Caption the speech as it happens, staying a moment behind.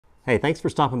Hey, thanks for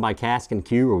stopping by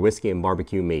Casks-n-Que, or Whiskey and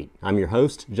Barbecue Meat. I'm your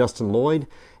host, Justin Lloyd,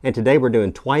 and today we're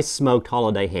doing twice smoked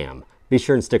holiday ham. Be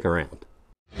sure and stick around.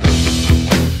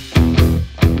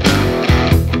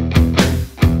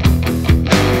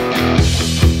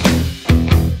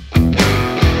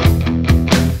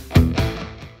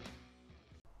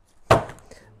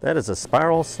 That is a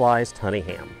spiral sliced honey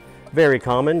ham. Very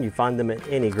common, you find them at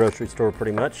any grocery store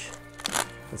pretty much.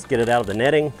 Let's get it out of the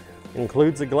netting.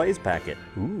 Includes a glaze packet.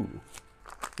 Ooh.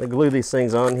 They glue these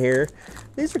things on here.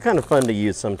 These are kind of fun to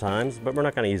use sometimes, but we're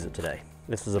not going to use it today.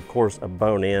 This is of course a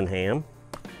bone-in ham.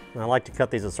 And I like to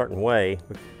cut these a certain way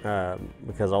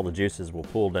because all the juices will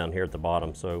pool down here at the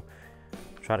bottom. So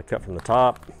try to cut from the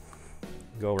top,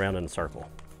 go around in a circle.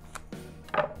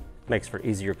 Makes for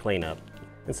easier cleanup.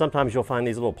 And sometimes you'll find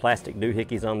these little plastic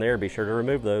doohickeys on there. Be sure to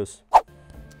remove those.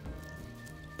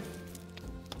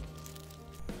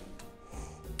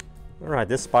 All right,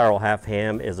 this spiral half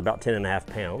ham is about 10.5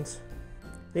 pounds.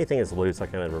 Anything that's loose, I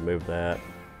kind of remove that.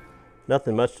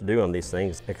 Nothing much to do on these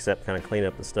things except kind of clean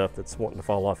up the stuff that's wanting to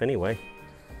fall off anyway.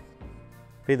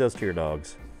 Feed those to your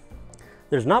dogs.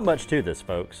 There's not much to this,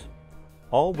 folks.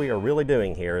 All we are really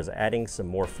doing here is adding some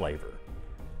more flavor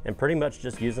and pretty much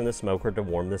just using the smoker to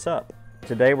warm this up.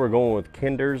 Today we're going with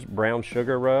Kinder's brown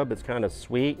sugar rub. It's kind of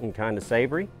sweet and kind of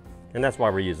savory, and that's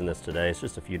why we're using this today. It's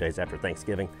just a few days after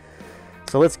Thanksgiving.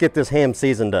 So let's get this ham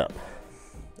seasoned up.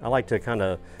 I like to kind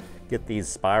of get these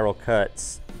spiral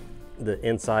cuts, the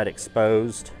inside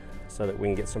exposed, so that we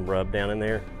can get some rub down in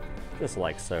there, just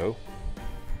like so.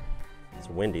 It's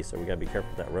windy, so we gotta be careful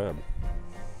with that rub.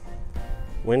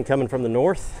 Wind coming from the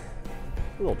north,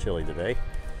 a little chilly today.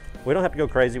 We don't have to go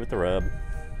crazy with the rub.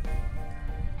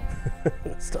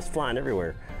 Stuff's flying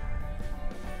everywhere.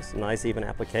 Just a nice even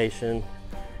application.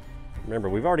 Remember,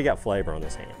 we've already got flavor on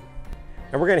this ham.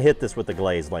 And we're gonna hit this with the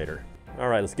glaze later. All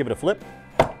right, let's give it a flip.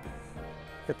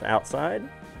 Hit the outside.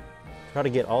 Try to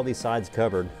get all these sides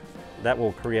covered. That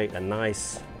will create a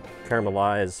nice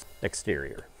caramelized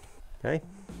exterior, okay?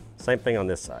 Same thing on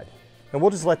this side. And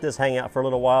we'll just let this hang out for a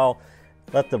little while,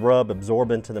 let the rub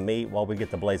absorb into the meat while we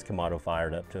get the blaze Kamado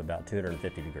fired up to about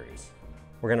 250 degrees.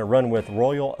 We're gonna run with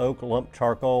royal oak lump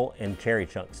charcoal and cherry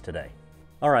chunks today.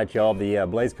 All right, y'all, the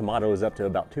blaze Kamado is up to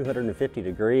about 250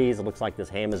 degrees. It looks like this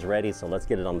ham is ready, so let's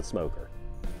get it on the smoker.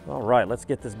 All right, let's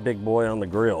get this big boy on the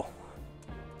grill.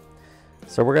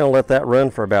 So we're gonna let that run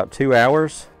for about 2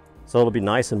 hours, so it'll be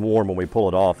nice and warm when we pull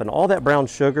it off. And all that brown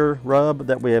sugar rub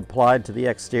that we applied to the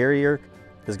exterior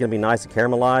is gonna be nice and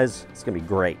caramelized. It's gonna be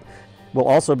great. We'll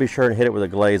also be sure and hit it with a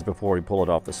glaze before we pull it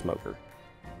off the smoker.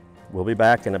 We'll be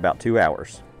back in about 2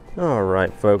 hours. All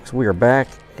right, folks, we are back,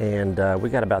 and we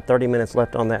got about 30 minutes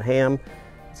left on that ham.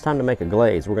 It's time to make a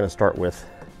glaze. We're gonna start with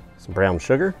some brown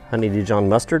sugar, honey Dijon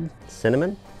mustard,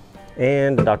 cinnamon,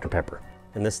 and Dr. Pepper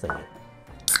in this thing.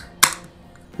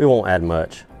 We won't add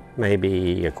much,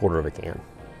 maybe 1/4 of a can.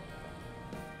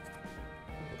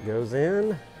 It goes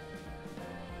in,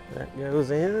 that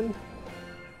goes in,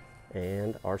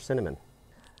 and our cinnamon.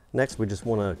 Next, we just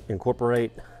wanna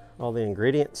incorporate all the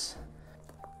ingredients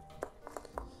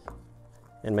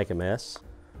and make a mess.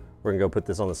 We're gonna go put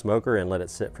this on the smoker and let it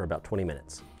sit for about 20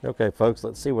 minutes. Okay, folks,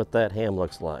 let's see what that ham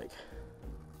looks like.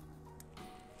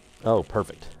 Oh,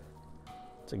 perfect.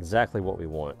 It's exactly what we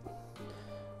want.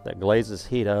 That glazes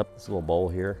heat up, this little bowl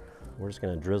here. We're just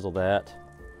gonna drizzle that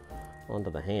onto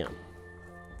the ham.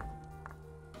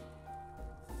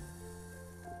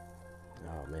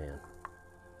 Oh man.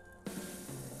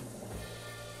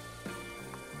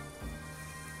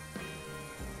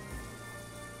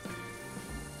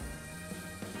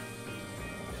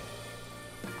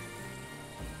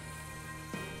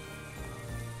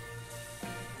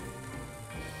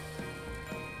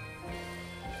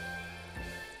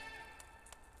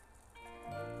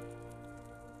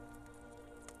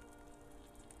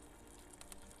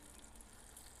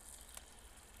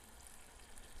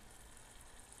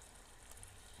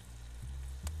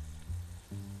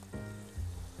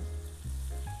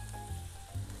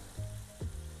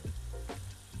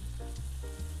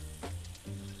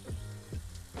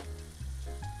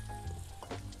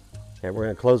 Okay, we're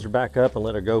gonna close her back up and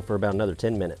let her go for about another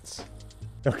 10 minutes.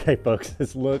 Okay, folks,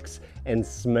 this looks and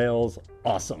smells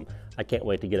awesome. I can't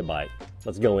wait to get a bite.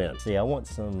 Let's go in. See, I want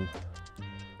some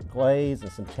glaze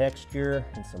and some texture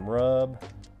and some rub.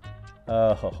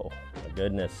 Oh, my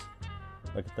goodness.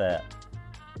 Look at that.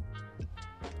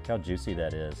 Look how juicy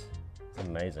that is. It's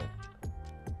amazing.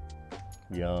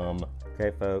 Yum. Okay,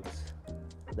 folks,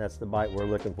 that's the bite we're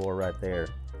looking for right there.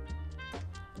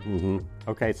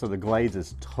 Okay, so the glaze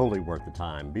is totally worth the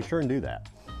time. Be sure and do that.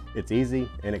 It's easy,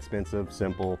 inexpensive,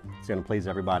 simple. It's gonna please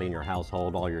everybody in your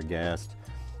household, all your guests.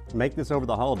 Make this over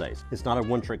the holidays. It's not a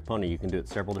one-trick pony. You can do it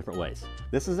several different ways.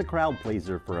 This is a crowd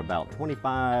pleaser for about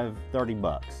 25, 30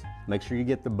 bucks. Make sure you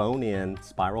get the bone-in,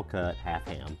 spiral cut, half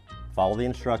ham. Follow the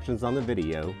instructions on the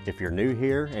video. If you're new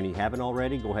here and you haven't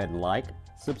already, go ahead and like,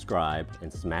 subscribe,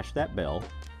 and smash that bell.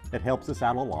 It helps us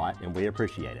out a lot and we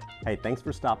appreciate it. Hey, thanks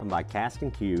for stopping by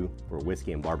Casks-n-Que for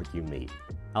whiskey and barbecue meat.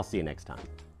 I'll see you next time.